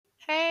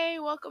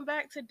welcome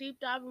back to Deep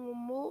Diving with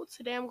Mood.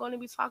 Today I'm going to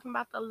be talking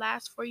about the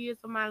last 4 years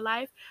of my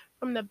life,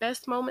 from the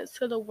best moments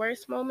to the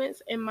worst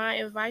moments, and my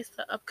advice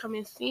to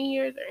upcoming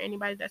seniors or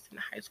anybody that's in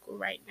high school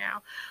right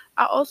now.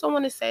 I also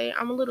want to say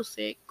I'm a little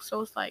sick,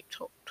 so it's like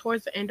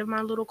towards the end of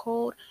my little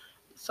cold,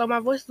 so my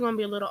voice is going to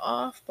be a little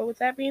off. But with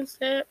that being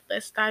said,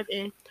 let's dive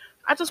in.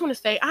 I just want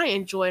to say I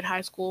enjoyed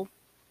high school.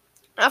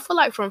 I feel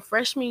like from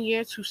freshman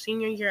year to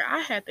senior year, I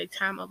had the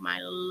time of my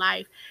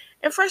life.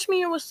 And freshman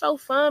year was so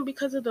fun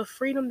because of the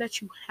freedom that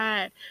you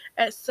had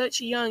at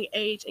such a young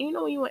age. And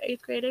when you were in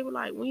eighth grade, they were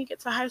like, when you get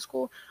to high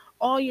school,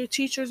 all your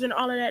teachers and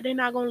all of that, they're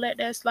not going to let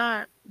that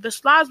slide. The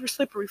slides were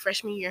slippery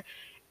freshman year.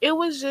 It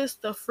was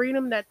just the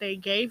freedom that they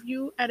gave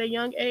you at a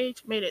young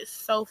age made it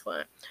so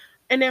fun.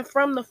 And then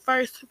from the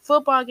first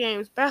football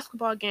games,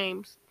 basketball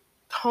games,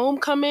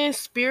 homecoming,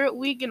 spirit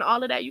week, and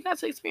all of that, you got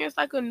to experience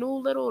like a new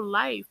little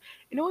life.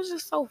 And it was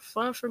just so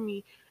fun for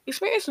me.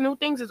 Experiencing new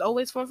things is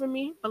always fun for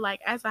me, but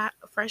like as a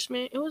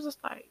freshman, it was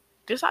just like,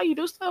 this how you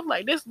do stuff?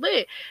 Like this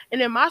lit. And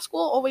then my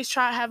school always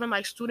tried having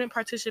like student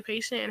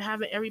participation and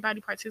having everybody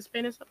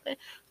participate in something.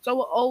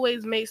 So it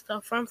always made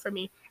stuff fun for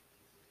me.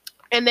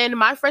 And then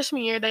my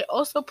freshman year, they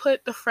also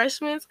put the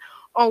freshmen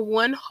on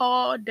one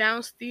hall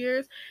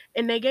downstairs,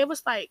 and they gave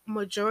us like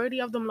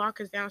majority of them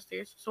lockers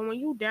downstairs. So when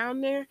you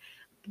down there,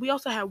 we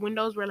also had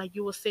windows where like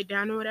you will sit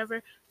down or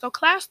whatever. So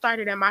class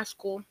started at my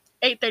school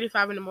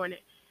 8:35 in the morning.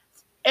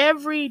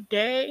 Every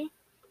day,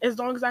 as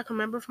long as I can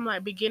remember from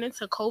like beginning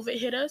to COVID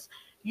hit us,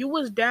 you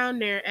was down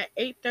there at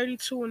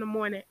 8:32 in the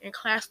morning, and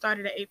class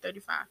started at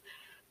 8:35.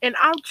 And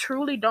I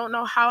truly don't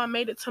know how I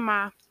made it to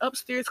my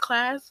upstairs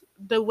class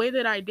the way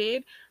that I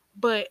did.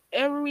 But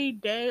every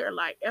day or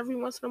like every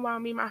once in a while,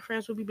 me and my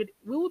friends we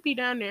would be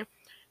down there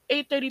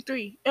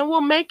 8:33, and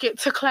we'll make it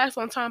to class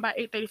on time by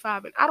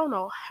 8:35. And I don't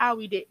know how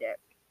we did that,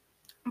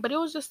 but it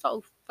was just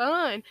so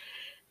fun.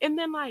 And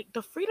then like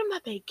the freedom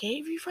that they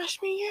gave you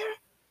freshman year,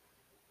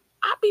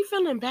 I be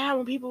feeling bad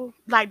when people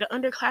like the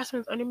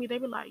underclassmen under me. They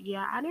be like,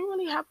 "Yeah, I didn't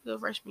really have a good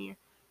freshman year,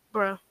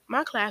 bruh.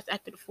 My class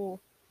acted a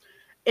fool."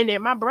 And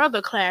then my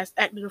brother class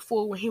acted a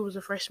fool when he was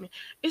a freshman.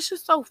 It's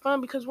just so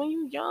fun because when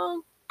you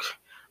young,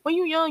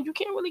 you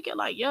can't really get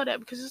like yelled at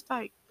because it's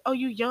like, oh,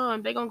 you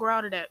young, they gonna grow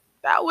out of that.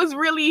 That was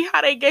really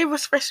how they gave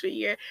us freshman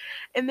year.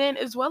 And then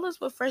as well as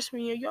with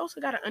freshman year, you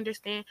also gotta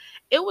understand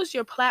it was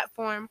your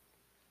platform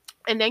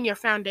and then your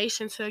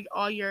foundation to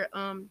all your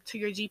to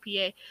your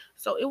GPA.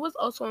 So it was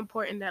also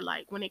important that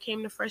like when it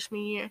came to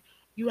freshman year,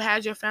 you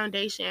had your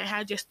foundation and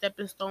had your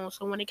stepping stone.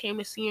 So when it came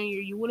to senior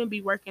year, you wouldn't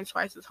be working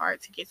twice as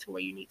hard to get to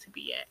where you need to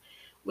be at,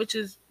 which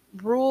is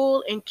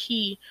rule and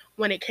key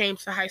when it came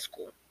to high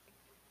school.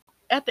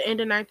 At the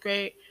end of ninth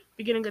grade,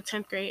 beginning of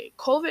 10th grade,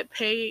 COVID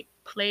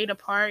played a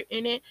part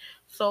in it.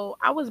 So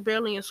I was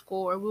barely in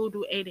school, or we would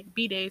do A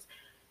B days.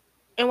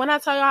 And when I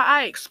tell y'all,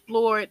 I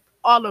explored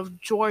all of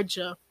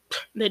Georgia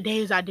the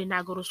days I did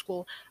not go to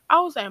school.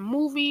 I was at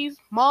movies,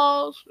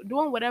 malls,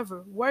 doing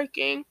whatever,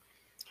 working.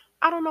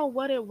 I don't know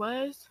what it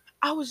was.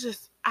 I was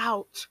just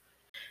out.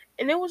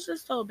 And it was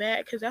just so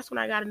bad because that's when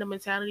I got in the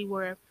mentality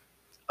where,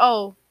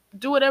 oh,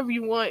 do whatever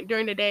you want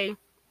during the day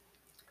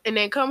and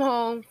then come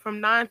home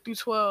from 9 through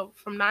 12,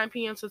 from 9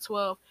 p.m. to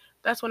 12.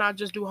 That's when I'll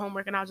just do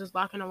homework and I'll just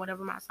lock in on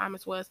whatever my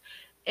assignments was.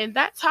 And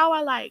that's how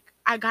I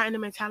got in the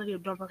mentality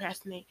of don't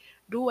procrastinate.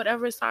 Do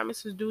whatever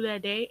assignments is due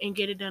that day and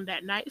get it done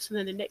that night. So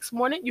then the next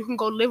morning you can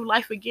go live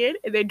life again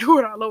and then do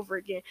it all over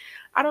again.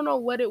 I don't know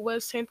what it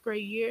was 10th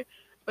grade year,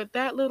 but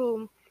that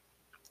little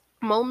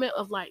moment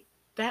of like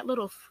that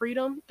little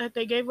freedom that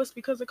they gave us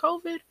because of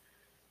COVID,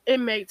 it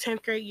made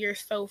 10th grade year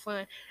so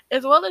fun.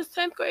 As well as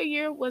 10th grade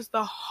year was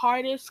the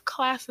hardest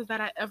classes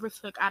that I ever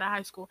took out of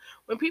high school.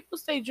 When people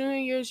say junior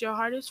year is your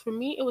hardest, for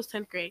me, it was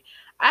 10th grade.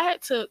 I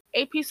had took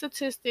AP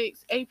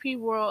Statistics, AP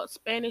World,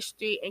 Spanish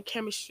 3, and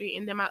Chemistry.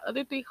 And then my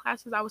other three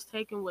classes I was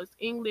taking was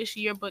English,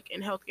 Yearbook,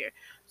 and Healthcare.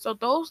 So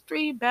those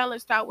three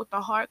balanced out with the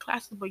hard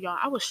classes, but y'all,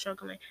 I was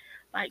struggling.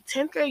 Like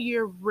 10th grade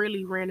year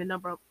really ran a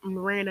number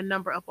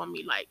up on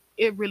me. Like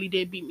it really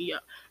did beat me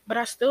up. But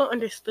I still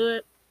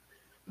understood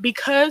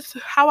because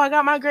how I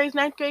got my grades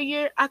ninth grade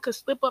year, I could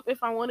slip up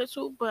if I wanted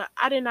to, but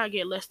I did not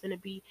get less than a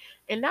B.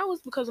 And that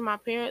was because of my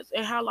parents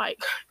and how like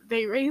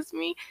they raised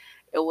me.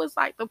 It was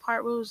like the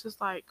part where it was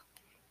just like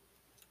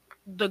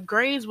the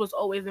grades was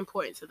always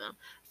important to them.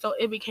 So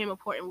it became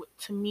important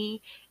to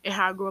me and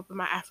how I grew up in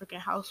my African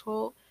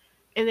household.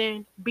 And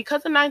then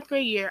because of ninth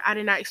grade year, I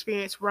did not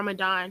experience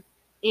Ramadan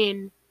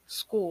in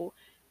school.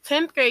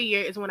 10th grade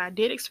year is when I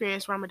did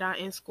experience Ramadan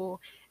in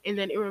school. And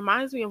then it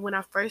reminds me of when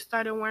I first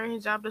started wearing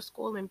hijab to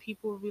school and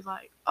people would be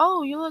like,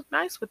 oh, you look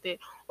nice with it.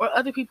 Or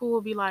other people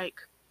will be like,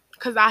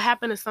 because I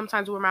happen to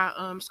sometimes wear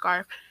my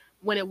scarf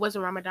when it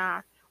wasn't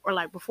Ramadan or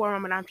like before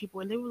Ramadan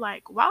people. And they were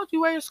like, why would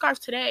you wear your scarf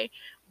today?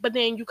 But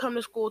then you come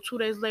to school 2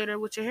 days later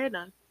with your hair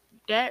done.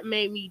 That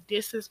made me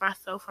distance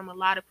myself from a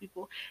lot of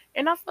people.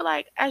 And I feel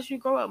like as you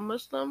grow up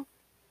Muslim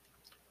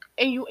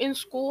and you in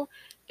school,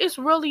 it's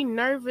really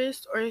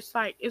nervous or it's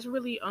like it's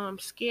really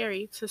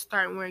scary to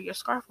start wearing your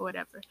scarf or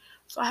whatever.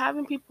 So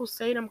having people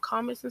say them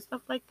comments and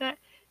stuff like that,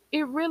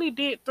 it really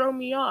did throw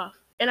me off.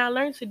 And I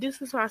learned to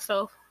distance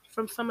myself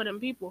from some of them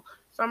people.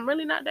 So I'm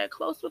really not that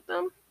close with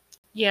them.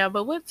 Yeah,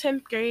 but with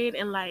 10th grade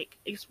and like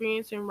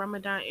experiencing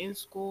Ramadan in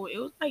school, it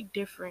was like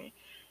different.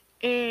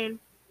 And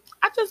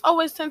I just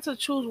always tend to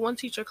choose one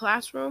teacher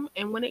classroom.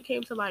 And when it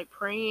came to like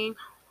praying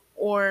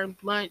or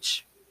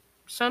lunch,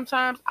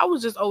 sometimes I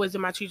was just always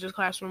in my teacher's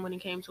classroom when it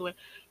came to it.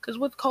 Because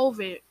with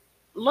COVID,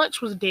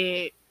 lunch was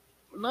dead.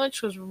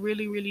 Lunch was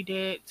really, really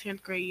dead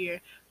 10th grade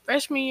year.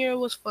 Freshman year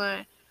was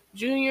fun.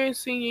 Junior and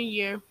senior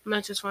year,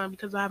 lunch is fun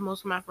because I have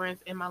most of my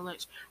friends in my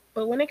lunch.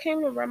 But when it came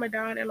to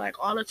Ramadan and like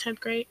all of 10th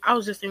grade, I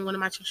was just in one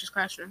of my teacher's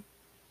classroom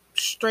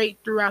straight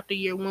throughout the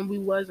year when we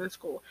was in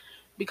school.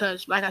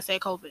 Because like I said,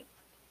 COVID.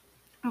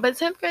 But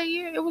 10th grade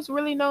year, it was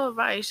really no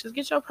advice. Just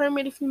get your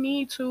permit if you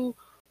need to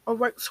or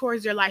work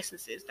towards your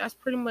licenses. That's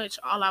pretty much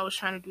all I was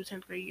trying to do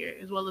 10th grade year,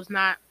 as well as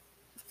not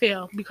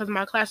fail because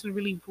my classes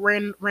really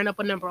ran up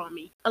a number on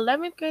me.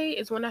 11th grade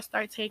is when I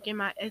started taking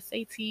my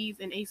SATs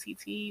and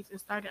ACTs and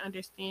started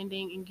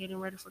understanding and getting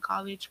ready for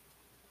college.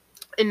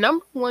 And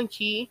number one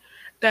key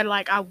that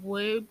like I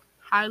would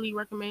highly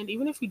recommend,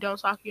 even if you don't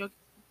talk to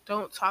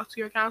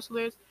your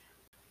counselors,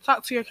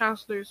 talk to your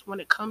counselors when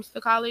it comes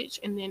to college,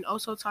 and then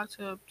also talk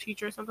to a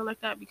teacher or something like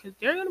that, because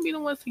they're going to be the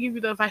ones to give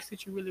you the advice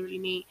that you really, really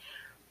need.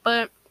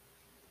 But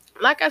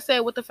like I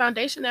said, with the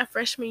foundation that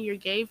freshman year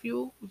gave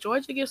you,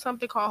 Georgia gives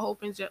something called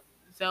Hope and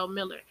Zell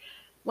Miller.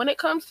 When it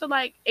comes to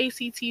like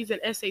ACTs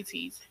and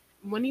SATs,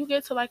 when you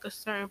get to like a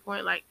certain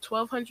point, like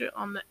 1200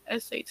 on the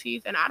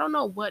SATs, and I don't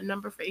know what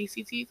number for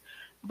ACTs,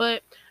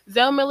 but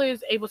Zell Miller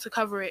is able to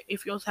cover it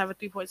if you also have a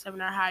 3.7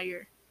 or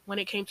higher when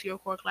it came to your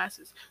core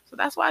classes. So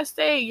that's why I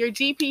say your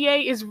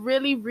GPA is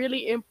really,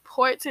 really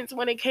important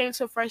when it came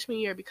to freshman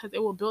year, because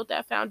it will build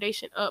that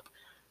foundation up.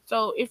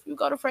 So if you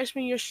go to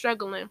freshman year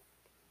struggling,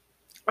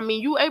 I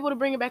mean, you able to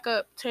bring it back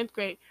up 10th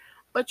grade,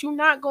 but you're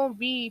not going to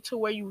be to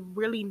where you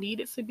really need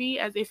it to be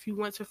as if you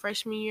went to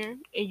freshman year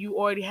and you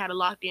already had a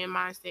locked in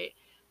mindset.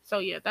 So,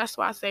 yeah, that's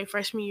why I say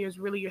freshman year is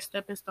really your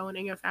stepping stone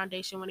and your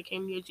foundation when it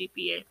came to your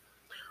GPA.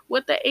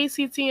 With the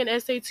ACT and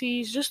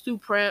SATs, just do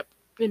prep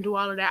and do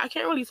all of that. I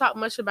can't really talk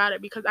much about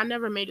it because I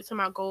never made it to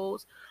my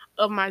goals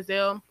of my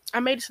Zell. I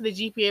made it to the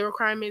GPA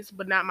requirements,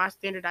 but not my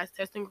standardized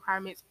testing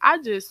requirements.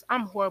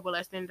 I'm horrible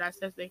at standardized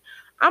testing.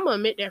 I'm going to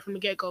admit that from the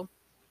get-go,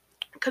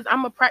 because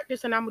I'm going to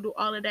practice and I'm going to do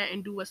all of that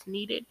and do what's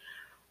needed.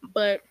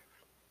 But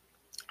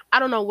I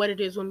don't know what it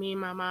is with me in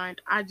my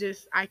mind. I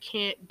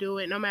can't do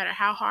it. No matter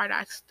how hard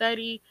I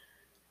study,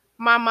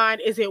 my mind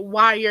isn't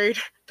wired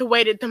the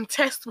way that them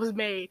tests was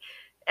made.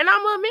 And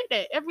I'm going to admit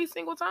that every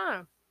single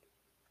time.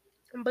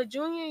 But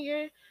junior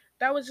year,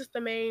 that was just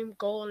the main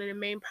goal and the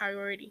main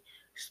priority.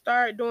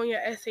 Start doing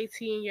your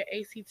SAT and your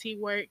ACT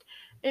work.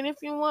 And if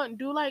you want,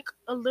 do like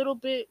a little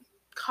bit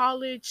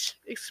college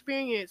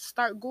experience.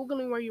 Start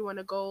Googling where you want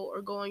to go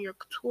or go on your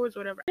tours or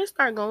whatever. I didn't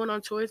start going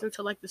on tours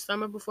until like the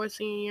summer before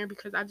senior year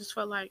because I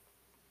felt like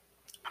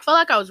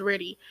I was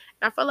ready.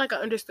 And I felt like I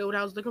understood what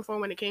I was looking for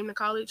when it came to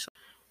college.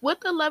 With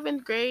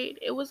 11th grade,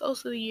 it was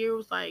also the year,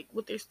 was like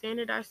with their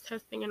standardized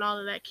testing and all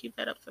of that, keep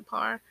that up to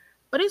par.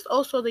 But it's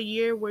also the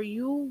year where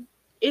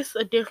it's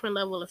a different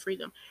level of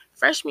freedom.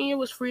 Freshman year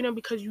was freedom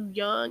because you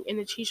young and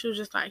the teacher was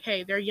just like,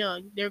 hey, they're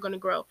young, they're going to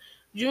grow.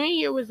 Junior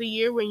year was the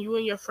year when you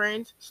and your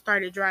friends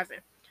started driving.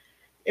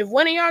 If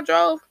one of y'all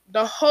drove,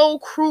 the whole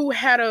crew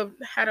had a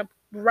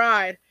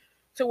ride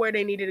to where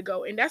they needed to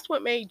go. And that's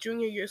what made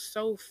junior year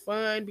so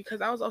fun,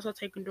 because I was also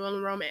taking dual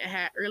enrollment and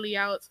had early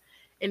outs.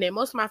 And then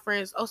most of my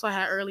friends also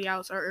had early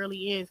outs or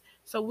early ins.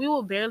 So we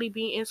will barely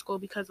be in school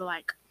because of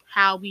like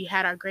how we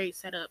had our grades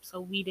set up.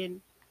 So we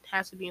didn't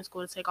have to be in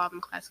school to take all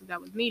them classes that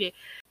was needed.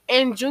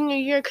 And junior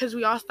year, because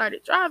we all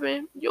started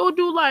driving, you'll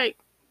do like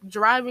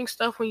driving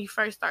stuff when you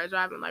first start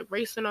driving, like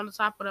racing on the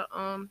top of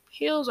the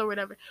hills or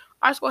whatever.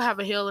 Our school have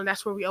a hill, and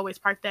that's where we always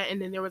parked at.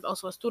 And then there was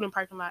also a student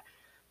parking lot.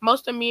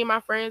 Most of me and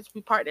my friends,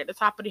 we parked at the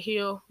top of the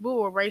hill. We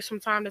would race from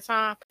time to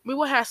time. We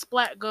would have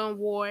splat gun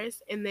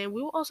wars, and then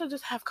we would also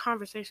just have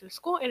conversations.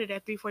 School ended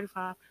at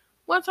 3:45.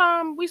 One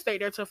time, we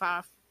stayed there till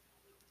 5.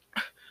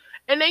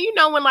 And then,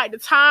 when like the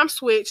time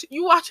switch,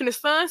 you watching the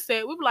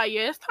sunset, we be like,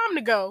 yeah, it's time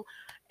to go.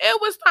 It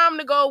was time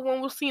to go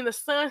when we seen the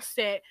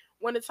sunset.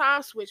 When the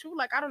time switch, we were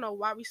like, I don't know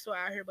why we still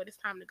out here, but it's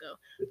time to go.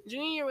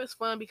 Junior year was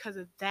fun because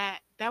of that.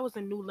 That was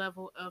a new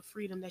level of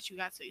freedom that you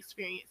got to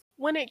experience.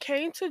 When it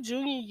came to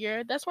junior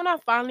year, that's when I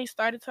finally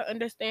started to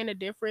understand the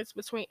difference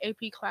between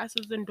AP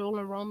classes and dual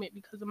enrollment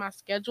because of my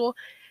schedule.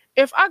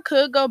 If I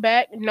could go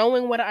back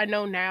knowing what I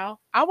know now,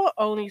 I would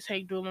only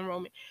take dual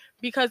enrollment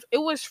because it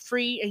was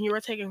free and you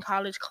were taking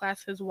college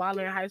classes while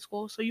in high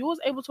school. So you was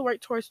able to work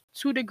towards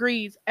 2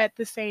 degrees at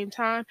the same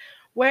time.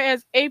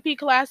 Whereas AP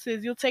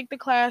classes, you'll take the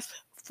class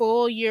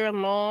full year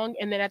long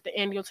and then at the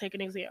end you'll take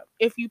an exam.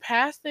 If you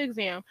pass the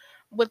exam,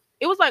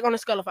 it was like on a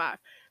scale of 5.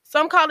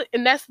 Some college,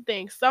 and that's the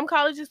thing, some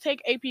colleges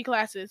take AP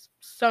classes,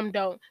 some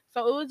don't.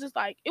 So it was just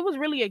like, it was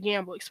really a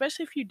gamble,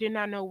 especially if you did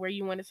not know where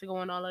you wanted to go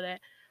and all of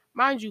that.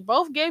 Mind you,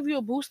 both gave you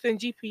a boost in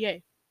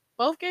GPA.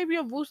 Both gave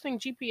you a boost in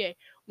GPA.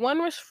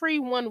 One was free,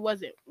 one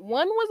wasn't.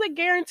 One was a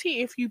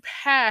guarantee if you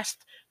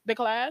passed the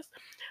class,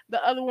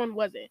 the other one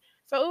wasn't.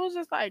 So it was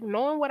just like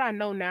knowing what I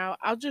know now,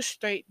 I'll just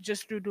straight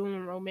just do dual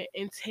enrollment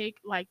and take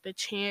like the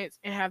chance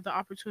and have the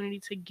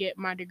opportunity to get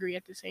my degree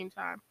at the same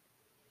time.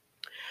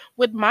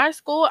 With my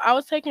school, I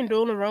was taking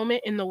dual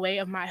enrollment in the way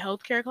of my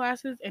healthcare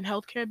classes and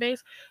healthcare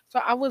base. So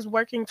I was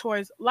working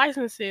towards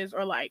licenses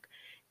or like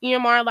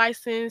EMR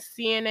license,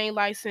 CNA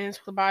license,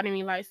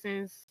 phlebotomy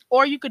license,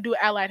 or you could do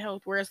allied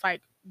health where it's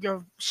like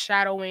you're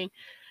shadowing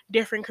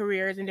different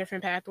careers and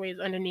different pathways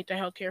underneath the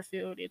healthcare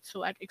field. It's to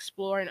like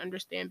explore and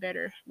understand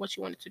better what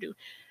you wanted to do.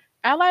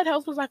 Allied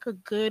health was like a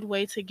good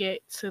way to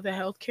get to the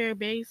healthcare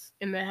base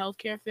in the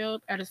healthcare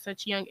field at a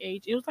such young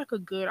age. It was like a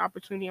good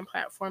opportunity and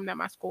platform that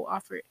my school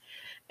offered,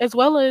 as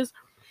well as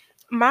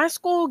my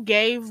school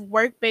gave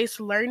work-based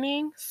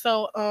learning.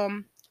 So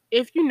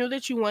if you knew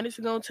that you wanted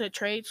to go into a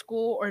trade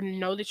school or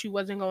know that you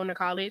wasn't going to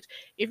college,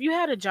 if you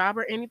had a job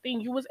or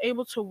anything, you was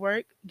able to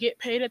work, get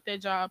paid at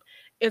that job,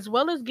 as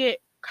well as get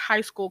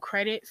high school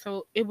credit,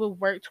 so it would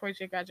work towards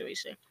your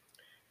graduation.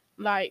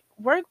 Like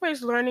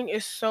work-based learning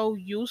is so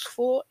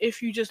useful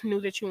if you just knew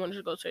that you wanted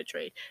to go to a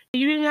trade.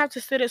 You didn't have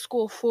to sit at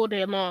school full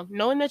day long.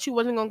 Knowing that you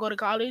wasn't gonna go to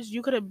college,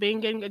 you could have been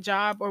getting a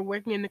job or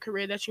working in the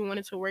career that you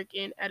wanted to work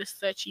in at a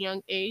such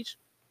young age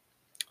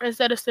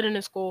instead of sitting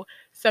in school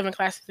 7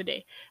 classes a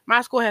day.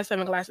 My school has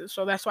 7 classes,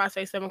 so that's why I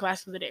say 7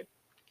 classes a day.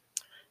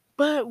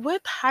 But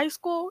with high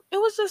school, it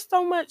was just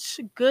so much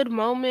good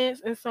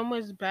moments and so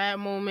much bad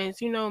moments,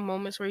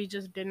 moments where you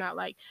just did not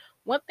like.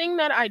 One thing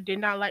that I did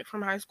not like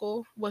from high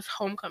school was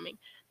homecoming.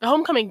 The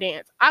homecoming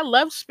dance. I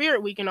loved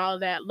Spirit Week and all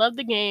of that. Loved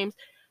the games.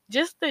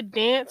 Just the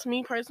dance,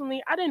 me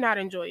personally, I did not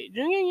enjoy it.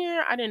 Junior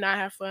year, I did not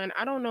have fun.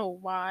 I don't know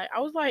why.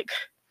 I was like,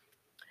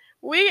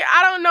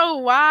 I don't know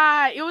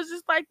why. It was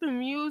just like the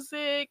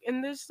music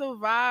and just the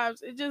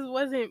vibes. It just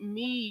wasn't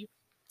me.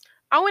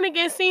 I went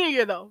against senior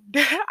year though.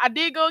 I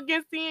did go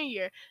against senior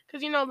year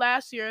because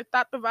last year I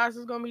thought the vibes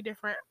was gonna be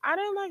different. I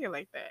didn't like it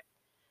like that.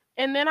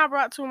 And then I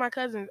brought two of my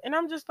cousins, and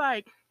I'm just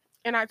like,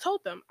 and I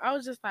told them I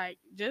was just like,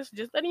 just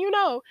letting you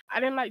know, I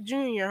didn't like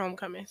junior year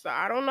homecoming, so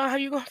I don't know how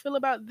you gonna feel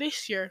about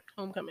this year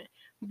homecoming.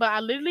 But I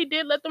literally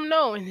did let them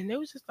know, and then they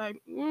was just like,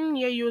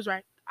 yeah, you was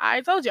right. I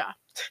told y'all.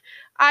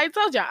 I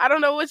told y'all. I don't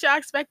know what y'all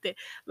expected.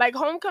 Like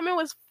homecoming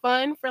was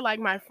fun for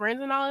like my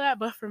friends and all of that,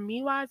 but for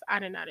me wise, I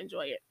did not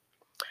enjoy it.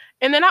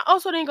 And then I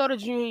also didn't go to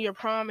junior year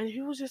prom, and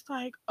he was just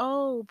like,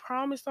 "Oh,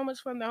 prom is so much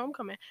fun than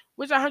homecoming,"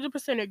 which I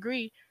 100%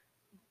 agree.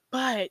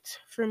 But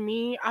for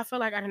me, I feel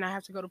like I did not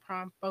have to go to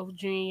prom both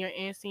junior year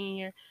and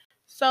senior year.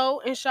 So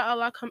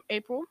inshallah, come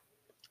April,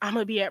 I'm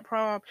gonna be at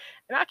prom,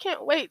 and I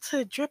can't wait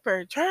to drip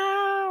or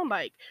drown.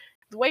 Like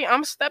the way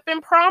I'm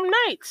stepping prom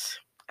nights.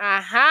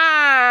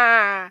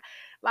 Aha!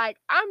 Like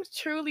I'm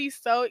truly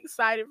so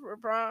excited for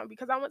prom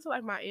because I went to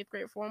like my eighth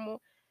grade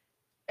formal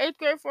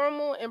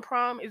and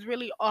prom is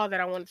really all that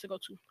I wanted to go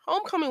to.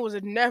 Homecoming was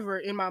never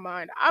in my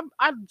mind.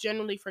 I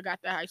genuinely forgot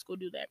that high school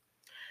do that.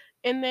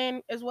 And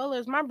then as well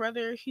as my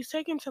brother, he's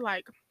taken to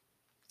like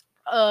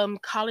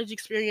college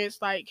experience.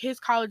 Like his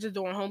college is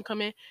doing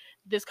homecoming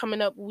this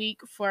coming up week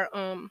for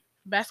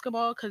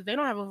basketball because they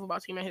don't have a football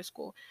team at his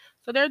school.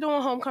 So they're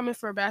doing homecoming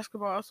for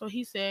basketball. So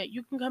he said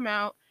you can come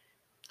out.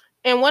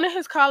 And one of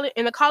his college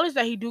and the college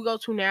that he do go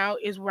to now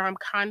is where I'm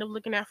kind of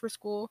looking at for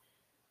school,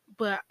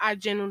 but I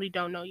genuinely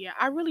don't know yet.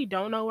 I really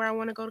don't know where I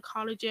want to go to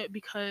college yet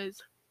because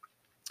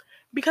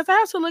I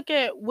have to look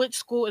at which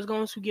school is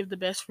going to give the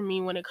best for me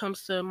when it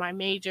comes to my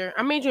major.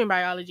 I'm majoring in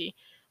biology.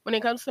 When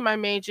it comes to my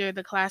major,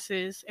 the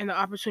classes and the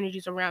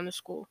opportunities around the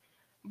school.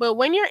 But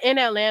when you're in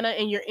Atlanta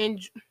and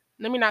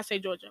let me not say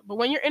Georgia, but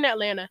when you're in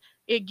Atlanta,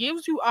 it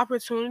gives you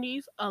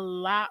opportunities a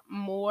lot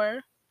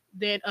more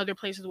than other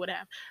places would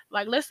have.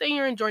 Like let's say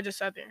you're in Georgia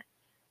Southern.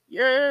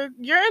 You're in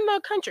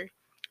the country.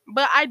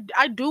 But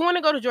I do want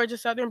to go to Georgia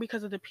Southern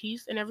because of the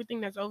peace and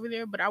everything that's over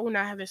there, but I would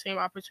not have the same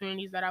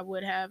opportunities that I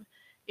would have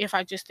if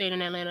I just stayed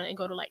in Atlanta and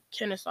go to like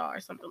Kennesaw or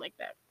something like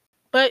that.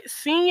 But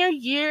senior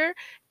year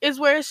is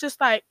where it's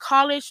just like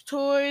college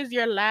tours,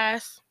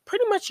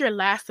 pretty much your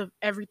last of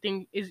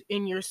everything is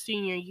in your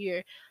senior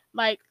year.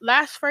 Like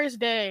last first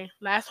day,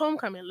 last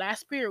homecoming,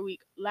 last spirit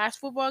week, last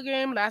football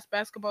game, last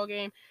basketball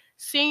game,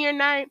 senior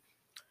night,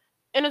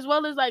 and as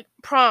well as like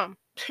prom,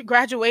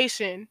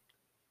 graduation,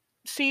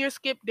 senior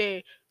skip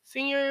day,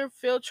 senior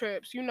field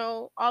trips,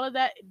 all of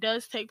that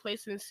does take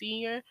place in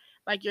senior,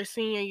 like your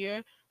senior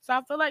year. So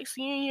I feel like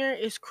senior year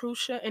is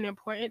crucial and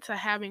important to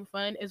having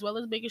fun as well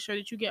as making sure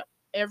that you get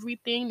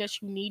everything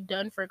that you need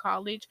done for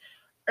college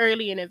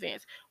early in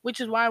advance, which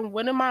is why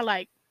one of my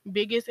like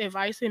biggest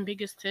advice and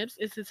biggest tips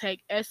is to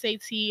take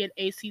SAT and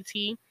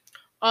ACT,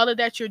 all of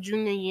that your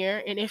junior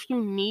year. And if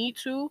you need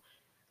to,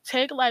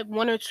 take like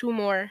one or two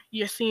more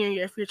your senior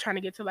year if you're trying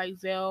to get to like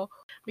Zell.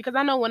 Because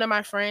I know one of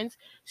my friends,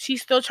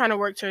 she's still trying to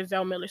work to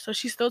Zell Miller. So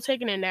she's still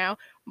taking it now.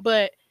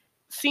 But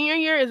senior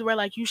year is where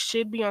like you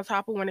should be on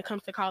top of when it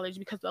comes to college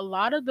because a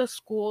lot of the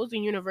schools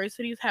and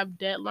universities have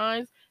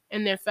deadlines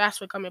and then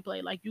FAFSA come and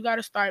play. Like you got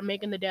to start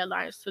making the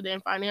deadlines so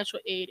then financial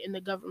aid in the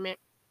government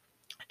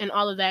and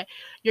all of that.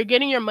 You're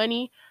getting your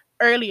money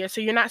earlier. So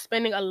you're not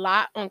spending a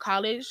lot on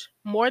college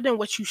more than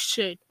what you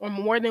should or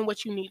more than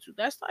what you need to.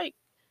 That's like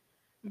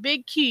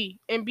big key,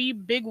 and be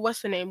big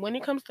what's the name. When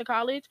it comes to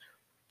college,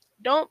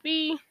 don't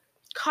be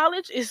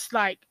college is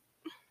like,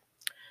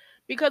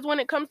 because when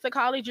it comes to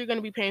college, you're going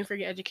to be paying for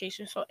your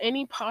education. So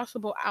any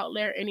possible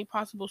outlet, any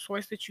possible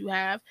source that you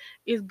have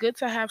is good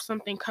to have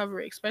something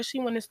covered,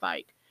 especially when it's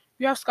like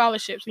you have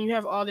scholarships and you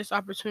have all these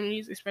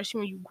opportunities, especially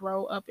when you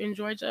grow up in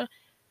Georgia.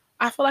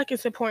 I feel like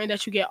it's important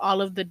that you get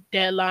all of the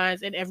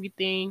deadlines and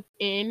everything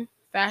in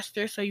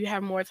faster so you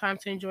have more time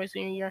to enjoy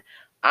senior year.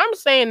 I'm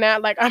saying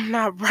that like I'm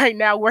not right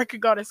now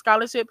working on a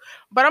scholarship,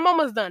 but I'm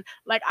almost done.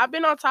 Like I've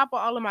been on top of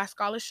all of my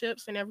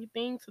scholarships and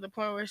everything to the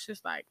point where it's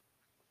just like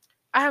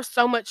I have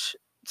so much,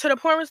 to the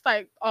point where it's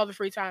like all the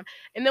free time.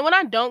 And then when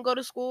I don't go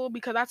to school,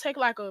 because I take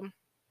like a,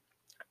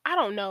 I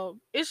don't know.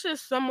 It's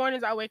just some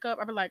mornings I wake up,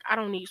 I be like, I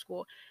don't need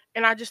school.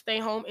 And I just stay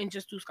home and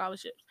just do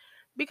scholarships.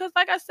 Because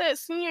like I said,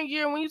 senior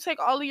year, when you take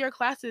all of your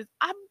classes,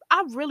 I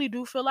really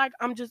do feel like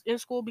I'm just in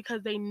school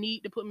because they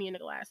need to put me in the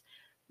class.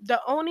 The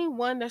only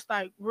one that's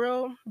like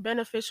real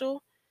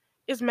beneficial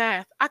is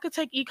math. I could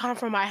take econ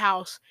from my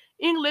house.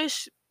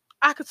 English,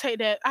 I could take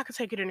that. I could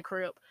take it in the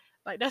crib.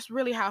 Like that's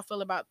really how I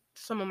feel about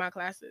some of my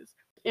classes.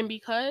 And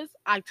because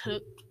I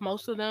took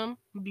most of them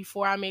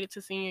before I made it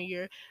to senior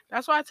year,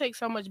 that's why I take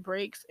so much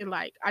breaks and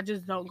like I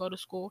just don't go to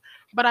school.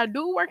 But I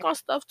do work on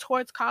stuff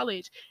towards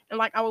college. And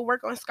like I will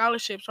work on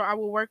scholarships, or I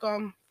will work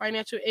on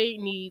financial aid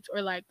needs,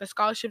 or like the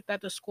scholarship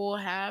that the school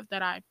have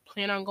that I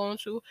plan on going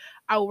to.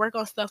 I will work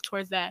on stuff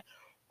towards that.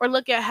 Or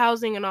look at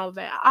housing and all of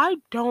that. I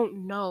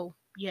don't know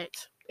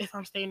yet if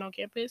I'm staying on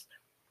campus.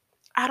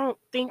 I don't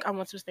think I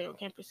want to stay on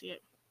campus yet.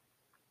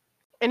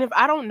 And if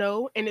I don't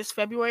know and it's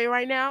February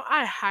right now,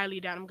 I highly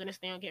doubt I'm gonna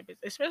stay on campus.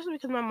 Especially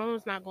because my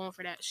mom's not going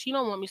for that. She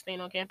don't want me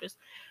staying on campus.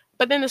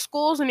 But then the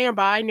schools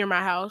nearby, near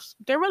my house,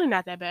 they're really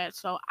not that bad.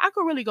 So I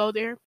could really go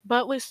there.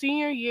 But with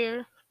senior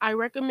year, I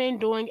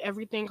recommend doing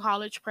everything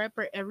college prep,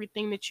 or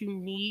everything that you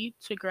need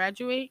to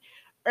graduate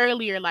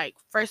earlier, like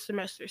first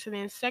semester. So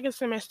then second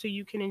semester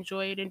you can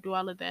enjoy it and do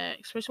all of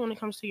that. Especially when it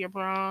comes to your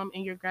prom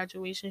and your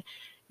graduation.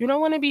 You don't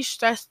want to be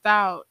stressed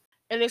out.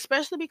 And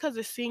especially because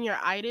of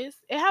senioritis,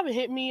 it haven't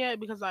hit me yet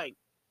because like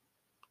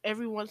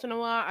every once in a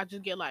while I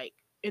just get like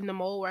in the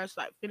mode where it's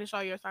like finish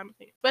all your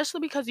assignments. Especially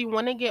because you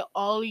want to get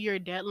all your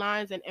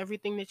deadlines and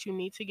everything that you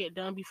need to get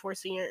done before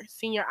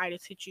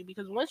senioritis hits you.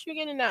 Because once you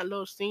get in that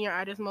little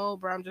senioritis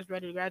mode, bro, I'm just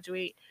ready to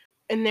graduate.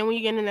 And then when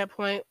you get in that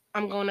point,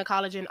 I'm going to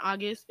college in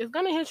August, it's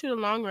gonna hit you in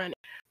the long run.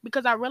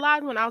 Because I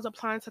realized when I was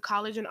applying to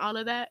college and all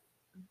of that,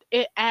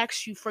 it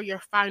asks you for your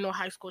final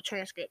high school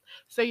transcript.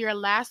 So your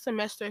last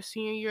semester of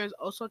senior year is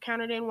also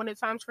counted in when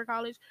it's times for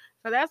college.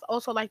 So that's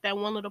also like that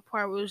one little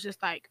part where it was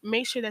just like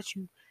make sure that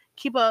you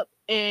keep up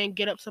and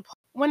get up to par.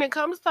 When it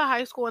comes to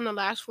high school in the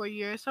last 4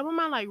 years, some of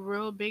my like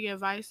real big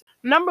advice.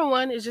 Number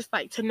one is just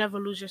like to never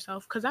lose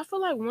yourself. Cause I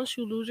feel like once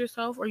you lose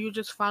yourself or you're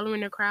just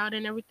following the crowd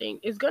and everything,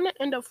 it's gonna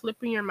end up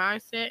flipping your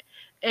mindset,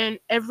 and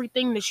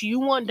everything that you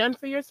want done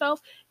for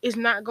yourself is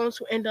not going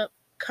to end up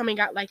coming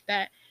out like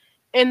that.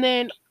 And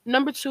then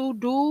number two,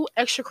 do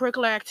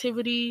extracurricular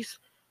activities,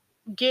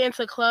 get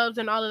into clubs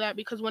and all of that,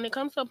 because when it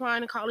comes to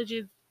applying to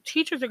colleges,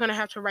 teachers are going to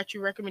have to write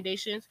you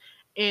recommendations,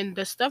 and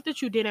the stuff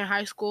that you did in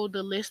high school,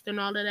 the list and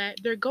all of that,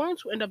 they're going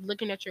to end up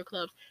looking at your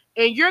clubs,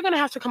 and you're going to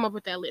have to come up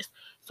with that list.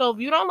 So if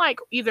you don't like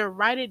either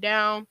write it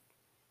down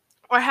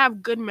or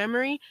have good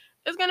memory,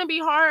 it's going to be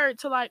hard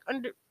to like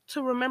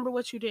to remember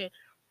what you did.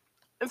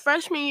 In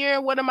freshman year,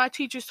 one of my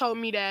teachers told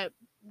me that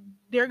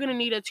they're going to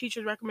need a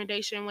teacher's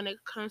recommendation when it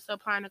comes to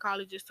applying to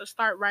colleges, to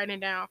start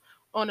writing down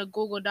on a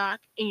Google Doc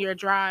in your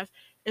drive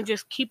and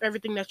just keep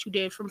everything that you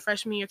did from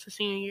freshman year to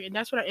senior year. And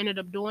that's what I ended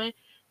up doing.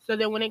 So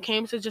then when it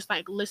came to just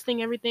like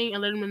listing everything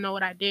and letting them know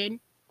what I did,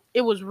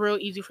 it was real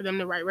easy for them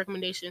to write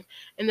recommendations.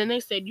 And then they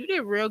said, you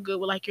did real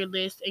good with like your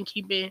list and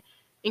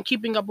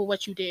keeping up with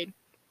what you did.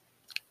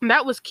 And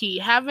that was key.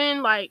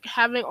 Having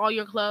all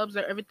your clubs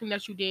or everything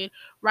that you did,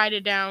 write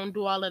it down,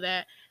 do all of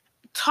that.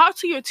 Talk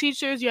to your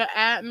teachers, your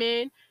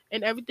admin,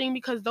 and everything,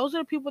 because those are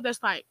the people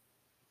that's like,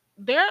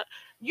 they're,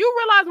 you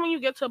realize when you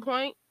get to a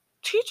point,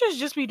 teachers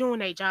just be doing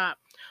their job.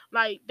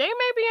 Like they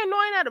may be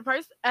annoying at a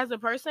person as a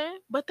person,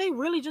 but they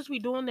really just be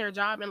doing their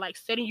job and like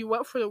setting you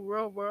up for the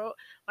real world.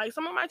 Like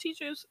some of my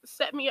teachers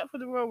set me up for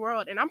the real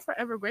world, and I'm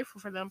forever grateful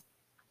for them.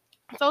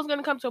 So it's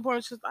gonna come to a point where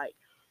it's just like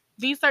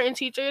these certain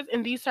teachers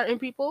and these certain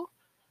people,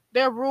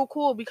 they're real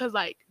cool because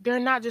like they're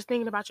not just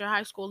thinking about your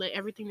high school and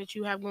everything that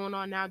you have going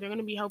on now. They're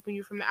gonna be helping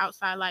you from the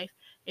outside life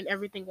and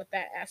everything with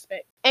that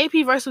aspect.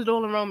 AP versus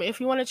dual enrollment.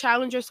 If you want to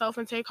challenge yourself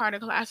and take harder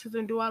classes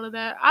and do all of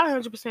that, I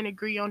 100%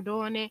 agree on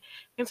doing it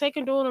and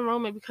taking dual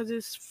enrollment because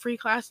it's free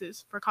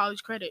classes for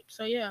college credit.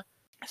 So yeah.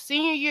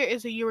 Senior year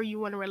is a year where you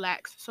want to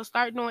relax. So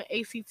start doing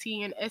ACT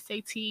and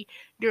SAT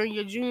during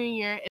your junior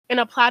year and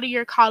apply to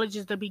your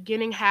colleges the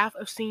beginning half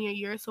of senior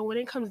year. So when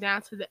it comes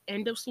down to the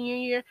end of senior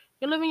year,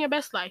 you're living your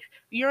best life.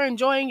 You're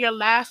enjoying your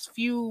last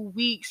few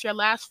weeks, your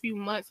last few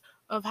months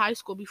of high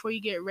school before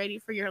you get ready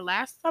for your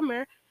last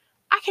summer.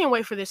 I can't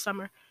wait for this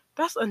summer.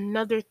 That's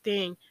another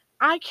thing.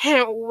 I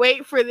can't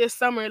wait for this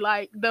summer.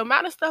 Like the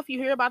amount of stuff you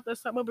hear about the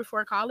summer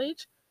before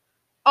college,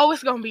 oh,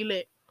 it's going to be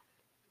lit.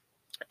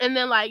 And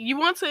then like you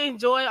want to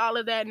enjoy all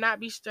of that, not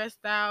be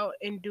stressed out,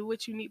 and do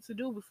what you need to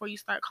do before you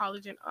start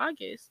college in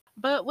August.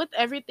 But with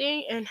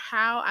everything and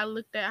how I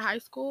looked at high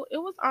school, it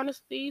was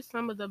honestly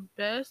some of the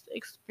best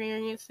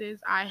experiences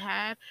I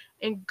had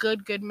and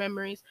good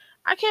memories.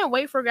 I can't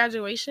wait for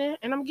graduation,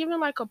 and I'm giving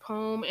like a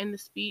poem and the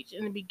speech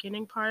in the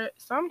beginning part,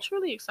 so I'm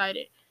truly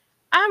excited.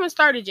 I haven't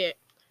started yet,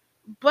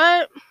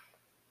 but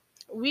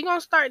we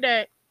gonna start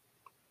that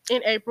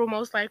in April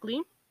most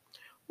likely.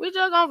 We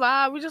just gonna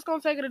vibe. We just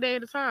gonna take it a day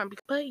at a time.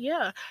 But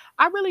yeah,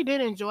 I really did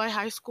enjoy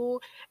high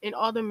school and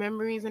all the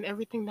memories and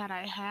everything that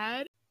I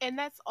had. And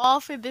that's all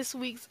for this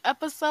week's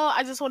episode.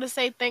 I just want to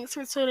say thanks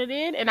for tuning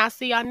in, and I'll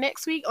see y'all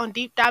next week on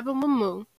Deep Diving with Moo.